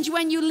change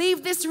when you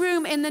leave this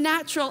room in the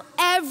natural,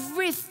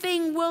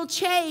 everything will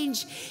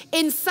change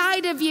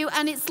inside of you.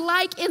 And it's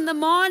like in the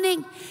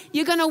morning,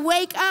 you're going to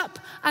wake up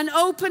and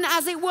open,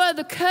 as it were,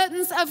 the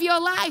curtains of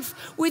your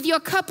life with your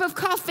cup of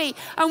coffee.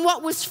 And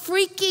what was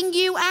freaking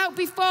you out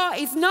before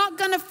is not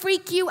going to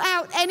freak you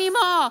out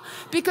anymore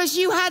because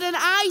you had an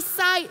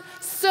eyesight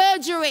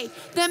surgery.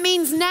 That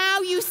means now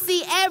you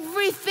see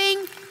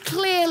everything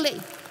clearly.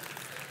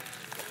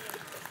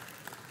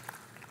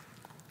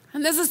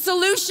 And there's a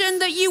solution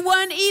that you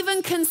weren't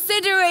even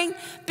considering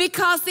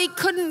because it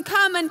couldn't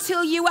come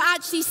until you were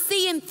actually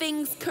seeing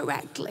things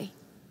correctly.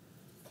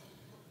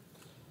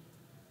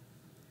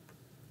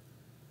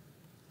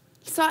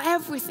 You saw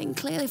everything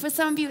clearly. For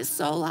some of you, it's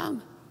so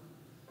long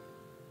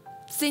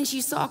since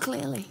you saw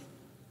clearly.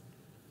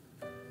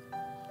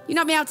 You're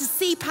not being able to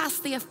see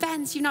past the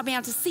offense. You're not being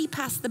able to see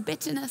past the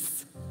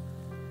bitterness.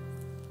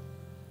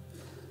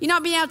 You're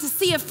not being able to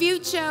see a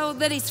future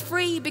that is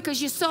free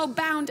because you're so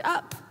bound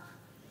up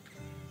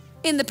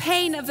in the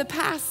pain of the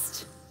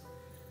past.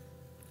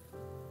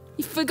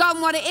 You've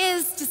forgotten what it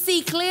is to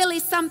see clearly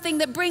something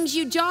that brings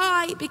you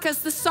joy because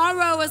the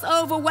sorrow has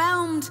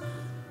overwhelmed.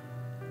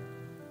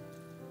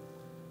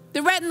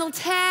 The retinal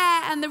tear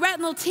and the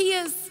retinal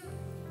tears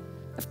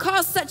have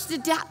caused such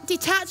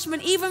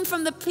detachment even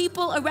from the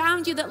people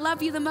around you that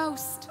love you the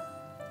most.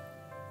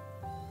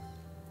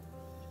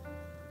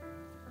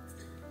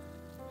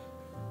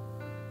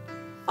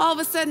 All of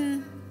a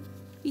sudden,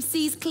 he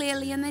sees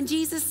clearly, and then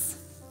Jesus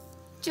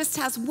just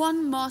has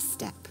one more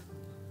step.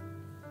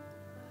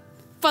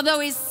 For though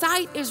his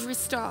sight is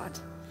restored,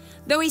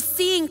 though he's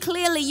seeing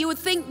clearly, you would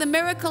think the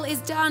miracle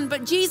is done.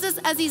 But Jesus,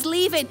 as he's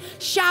leaving,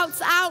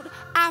 shouts out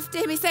after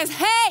him. He says,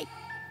 hey,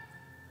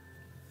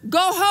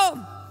 go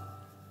home.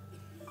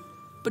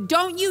 But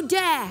don't you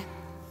dare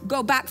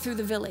go back through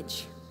the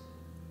village.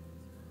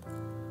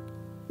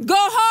 Go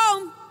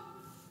home.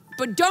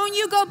 But don't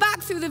you go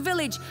back through the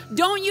village.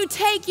 Don't you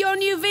take your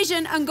new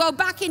vision and go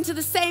back into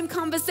the same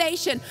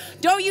conversation.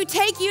 Don't you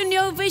take your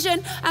new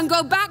vision and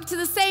go back to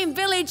the same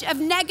village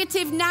of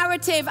negative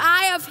narrative.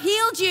 I have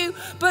healed you,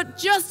 but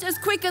just as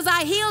quick as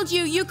I healed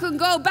you, you can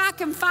go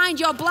back and find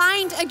you're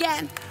blind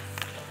again.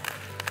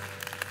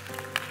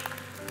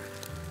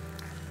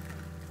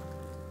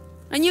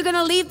 And you're going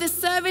to leave this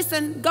service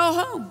and go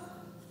home.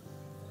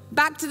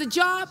 Back to the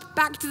job,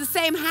 back to the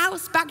same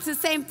house, back to the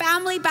same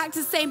family, back to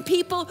the same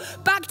people,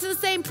 back to the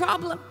same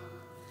problem.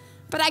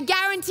 But I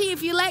guarantee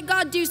if you let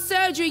God do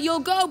surgery,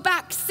 you'll go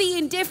back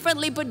seeing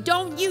differently, but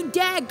don't you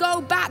dare go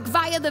back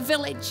via the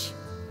village.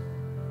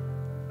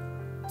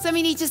 Some of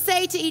you need to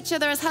say to each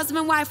other as husband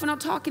and wife, we're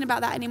not talking about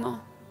that anymore.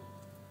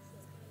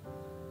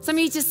 Some of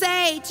you need to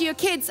say to your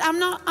kids, I'm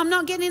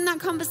not getting in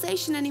that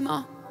conversation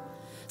anymore.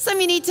 Some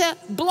of you need to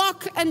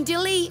block and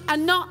delete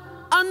and not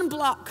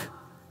unblock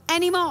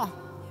anymore.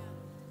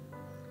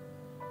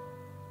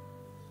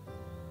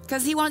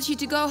 Because he wants you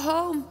to go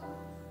home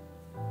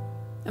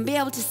and be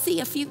able to see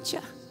a future.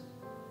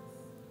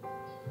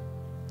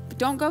 But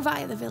don't go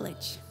via the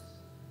village.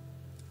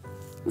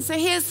 And so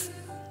here's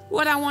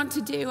what I want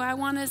to do. I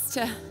want us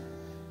to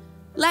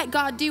let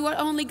God do what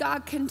only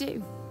God can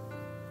do.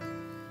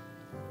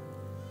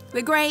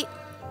 The great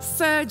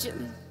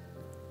surgeon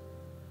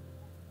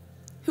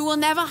who will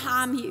never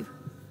harm you.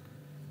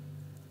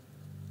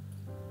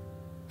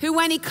 Who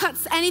when he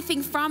cuts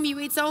anything from you,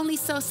 it's only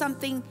so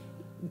something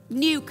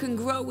new can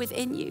grow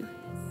within you.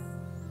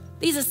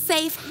 These are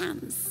safe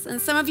hands.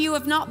 And some of you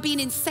have not been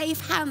in safe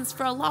hands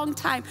for a long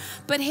time,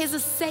 but his are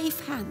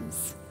safe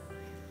hands.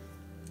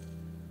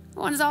 I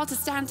want us all to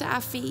stand to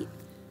our feet.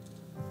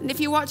 And if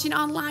you're watching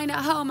online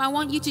at home, I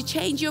want you to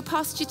change your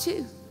posture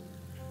too.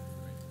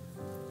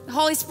 The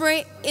Holy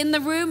Spirit in the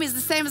room is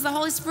the same as the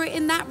Holy Spirit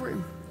in that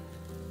room.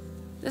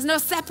 There's no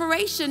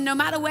separation, no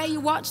matter where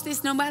you watch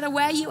this, no matter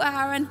where you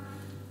are. And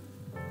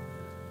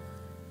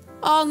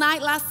all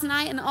night last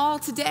night and all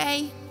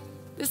today,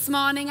 this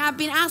morning, I've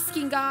been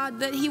asking God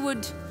that he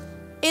would,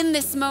 in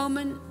this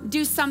moment,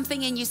 do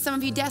something in you. Some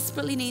of you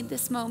desperately need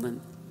this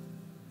moment.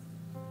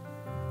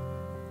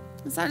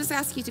 And so I just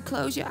ask you to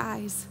close your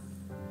eyes.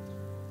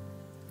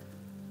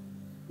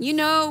 You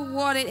know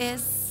what it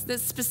is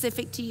that's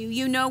specific to you.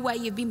 You know where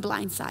you've been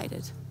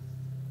blindsided.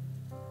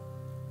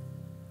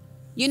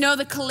 You know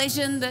the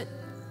collision that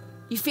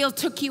you feel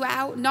took you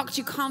out, knocked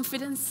your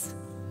confidence,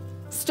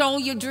 stole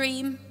your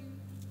dream.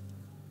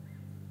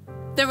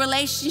 The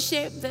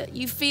relationship that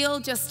you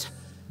feel just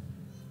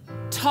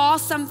tore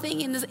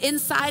something in the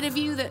inside of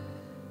you that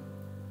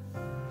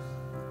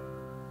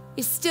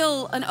is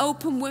still an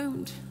open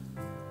wound.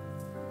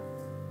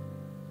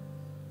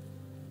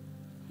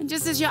 And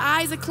just as your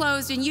eyes are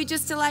closed and you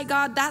just are like,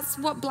 God, that's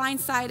what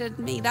blindsided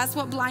me. That's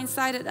what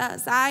blindsided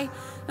us. I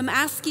am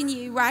asking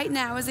you right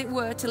now, as it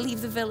were, to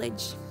leave the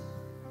village.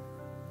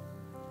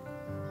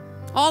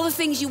 All the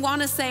things you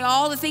want to say,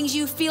 all the things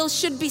you feel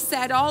should be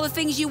said, all the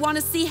things you want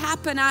to see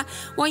happen, I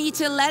want you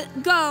to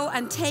let go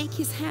and take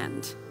his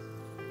hand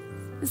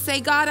and say,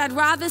 God, I'd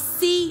rather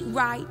see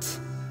right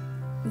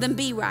than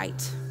be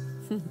right.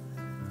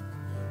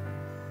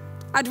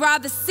 I'd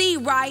rather see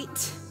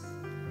right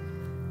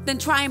than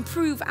try and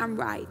prove I'm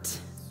right.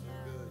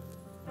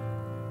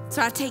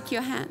 So I take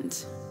your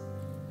hand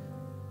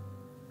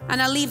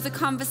and I leave the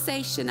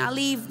conversation. I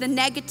leave the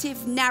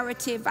negative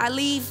narrative. I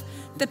leave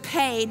the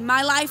pain.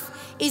 My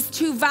life is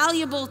too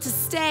valuable to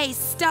stay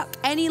stuck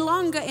any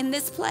longer in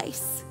this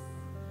place.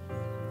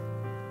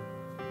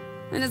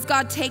 And as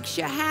God takes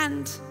your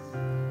hand,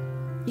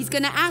 he's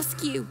going to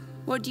ask you,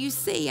 what do you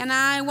see? And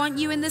I want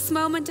you in this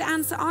moment to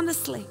answer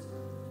honestly.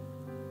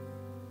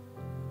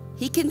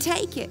 He can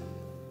take it.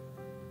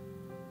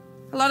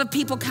 A lot of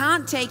people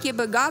can't take it,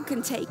 but God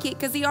can take it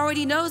because he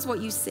already knows what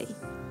you see.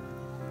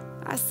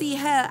 I see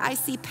hurt, I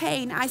see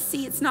pain, I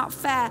see it's not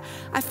fair.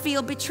 I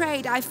feel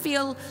betrayed, I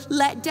feel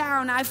let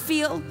down, I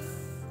feel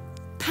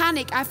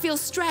panic, I feel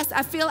stress,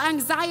 I feel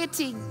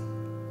anxiety.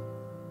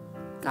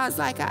 God's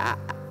like,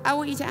 I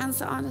want you to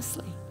answer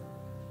honestly.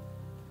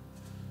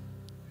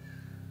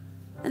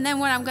 And then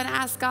what I'm going to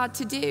ask God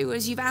to do,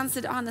 as you've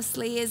answered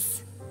honestly,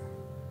 is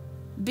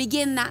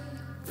begin that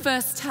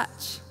first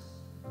touch.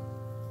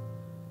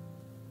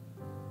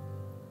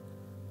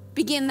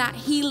 Begin that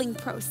healing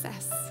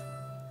process.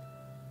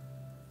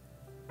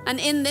 And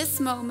in this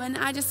moment,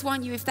 I just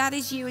want you, if that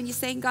is you and you're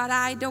saying, God,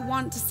 I don't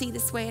want to see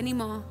this way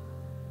anymore,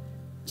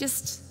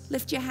 just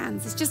lift your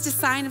hands. It's just a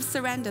sign of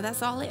surrender.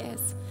 That's all it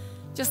is.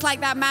 Just like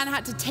that man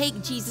had to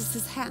take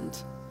Jesus' hand.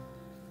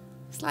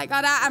 It's like,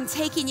 God, I'm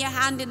taking your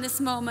hand in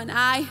this moment.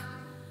 I'm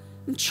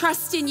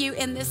trusting you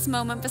in this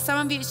moment. For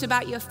some of you, it's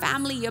about your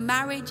family, your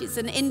marriage. It's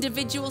an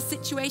individual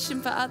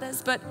situation for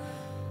others. But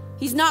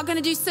he's not going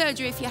to do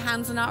surgery if your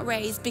hands are not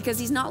raised, because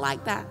he's not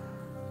like that.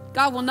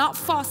 God will not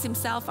force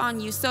himself on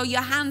you. So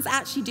your hands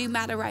actually do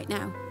matter right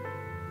now.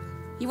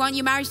 You want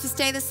your marriage to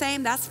stay the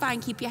same? That's fine.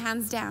 Keep your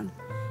hands down.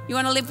 You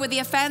want to live with the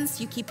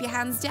offense? You keep your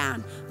hands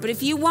down. But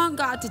if you want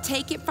God to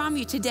take it from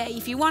you today,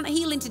 if you want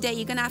healing today,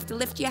 you're going to have to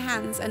lift your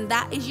hands. And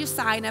that is your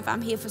sign of,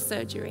 I'm here for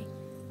surgery.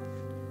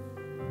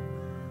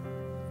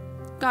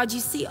 God, you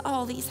see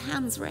all these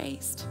hands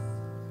raised.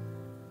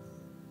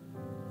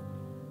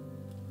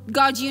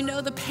 God, you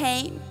know the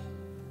pain.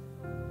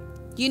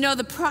 You know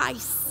the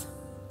price.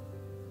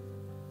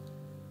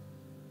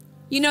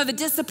 You know the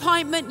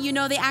disappointment. You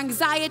know the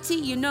anxiety.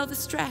 You know the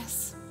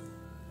stress.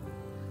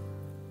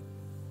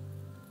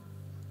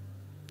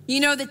 You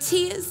know the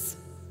tears.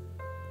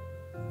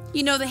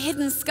 You know the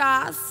hidden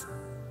scars.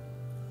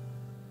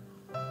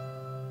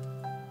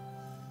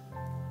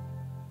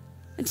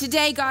 And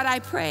today, God, I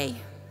pray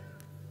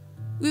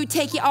we would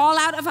take it all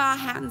out of our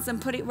hands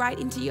and put it right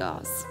into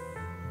yours.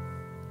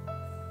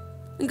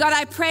 And God,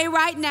 I pray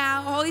right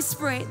now, Holy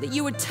Spirit, that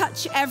you would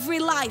touch every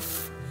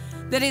life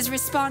that is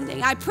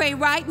responding. I pray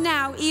right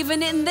now,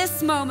 even in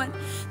this moment,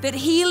 that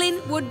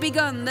healing would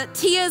begin, that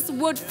tears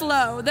would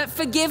flow, that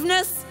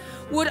forgiveness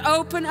would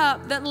open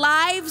up, that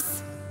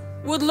lives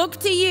would look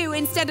to you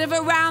instead of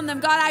around them.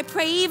 God, I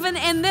pray even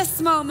in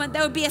this moment,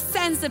 there would be a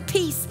sense of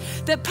peace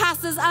that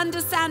passes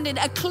understanding,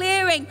 a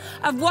clearing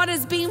of what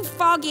has been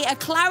foggy, a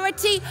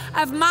clarity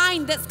of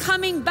mind that's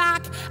coming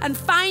back and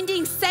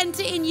finding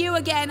center in you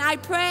again. I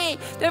pray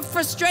that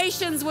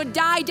frustrations would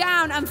die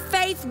down and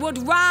faith would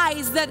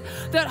rise, that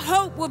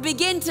hope would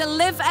begin to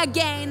live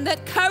again,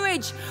 that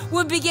courage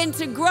would begin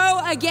to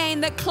grow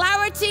again, that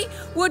clarity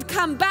would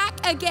come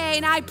back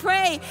again. I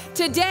pray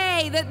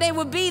today that there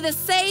would be the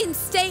same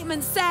statement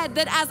said,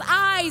 that as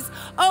eyes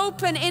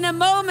open in a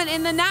moment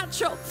in the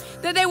natural,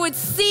 that they would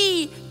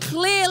see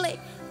clearly.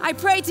 I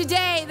pray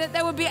today that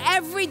there would be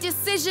every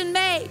decision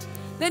made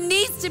that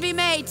needs to be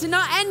made to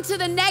not enter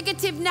the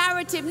negative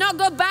narrative, not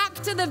go back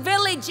to the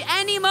village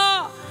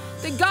anymore.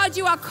 That God,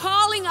 you are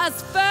calling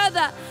us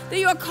further, that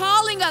you are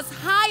calling us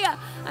higher.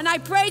 And I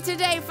pray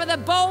today for the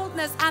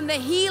boldness and the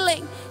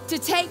healing to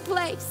take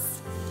place.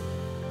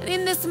 And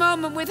in this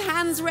moment with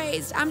hands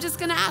raised, I'm just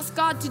going to ask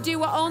God to do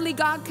what only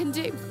God can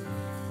do.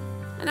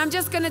 And I'm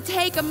just going to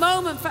take a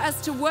moment for us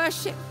to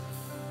worship.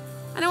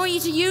 And I want you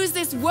to use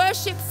this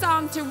worship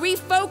song to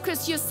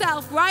refocus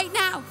yourself right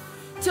now,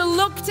 to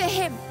look to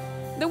Him,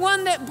 the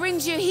one that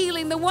brings you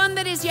healing, the one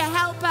that is your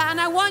helper.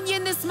 And I want you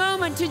in this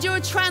moment to do a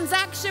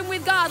transaction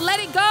with God. Let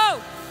it go.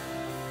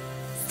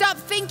 Stop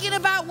thinking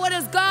about what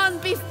has gone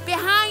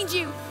behind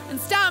you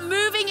and start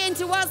moving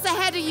into what's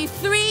ahead of you.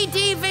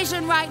 3D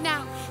vision right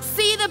now.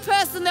 See the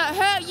person that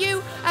hurt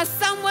you as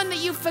someone that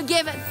you've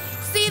forgiven.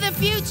 See the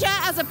future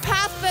as a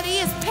path that He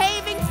is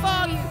paving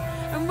for you.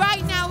 And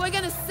right now we're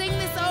going to sing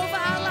this over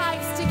our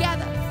lives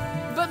together.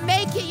 But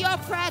make it your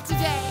prayer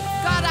today.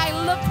 God, I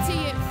look to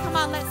you. Come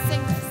on, let's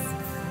sing this.